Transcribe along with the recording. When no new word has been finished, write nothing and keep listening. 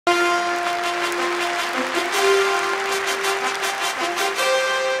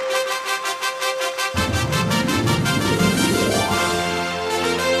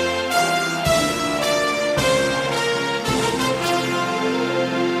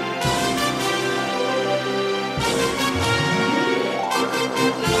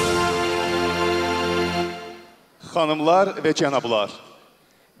Xanımlar və cənablar,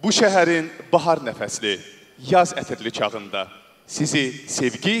 bu şəhərin bahar nəfəsli, yaz ətirli çağında sizi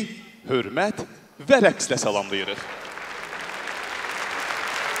sevgi, hörmət və rəqslə salamlayırıq.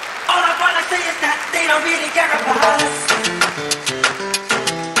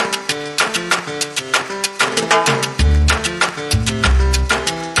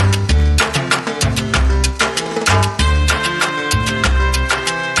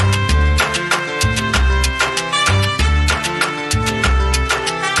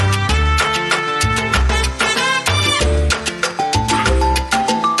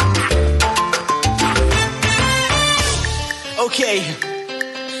 Okay,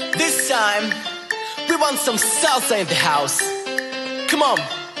 this time we want some salsa in the house. Come on.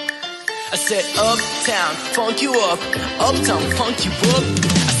 I said uptown, funk you up. Uptown, funk you up.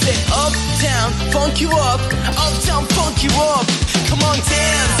 I said uptown, funk you up. Uptown, funk you up. Come on,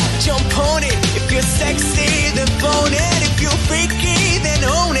 dance, jump on it. If you're sexy, then bone it. If you're freaky, then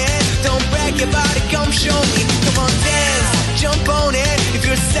own it. Don't brag about it, come show me. Come on, dance, jump on it. If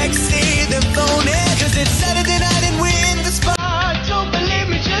you're sexy, then bone it. Cause it's Saturday night and we're in the spot. Don't believe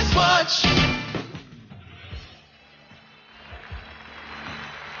me, just watch.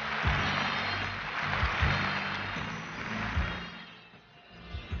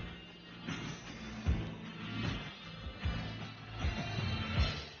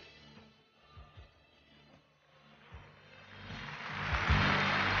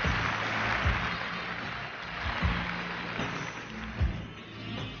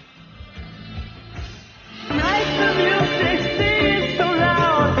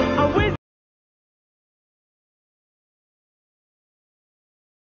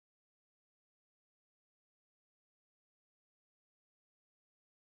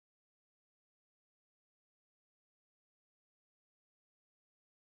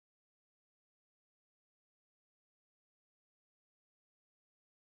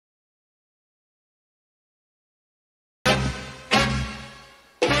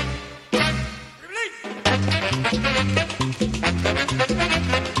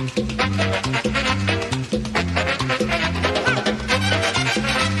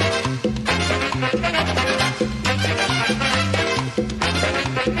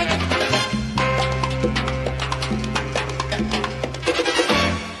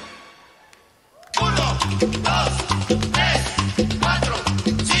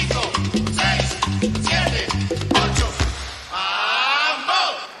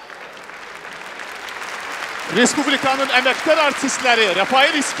 Respublikanın əməkdar artistləri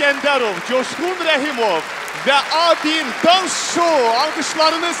Rafael İsgəndərov, Coşqun Rəhimov və A1 dans şou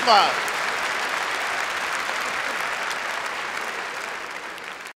alqışlarınızla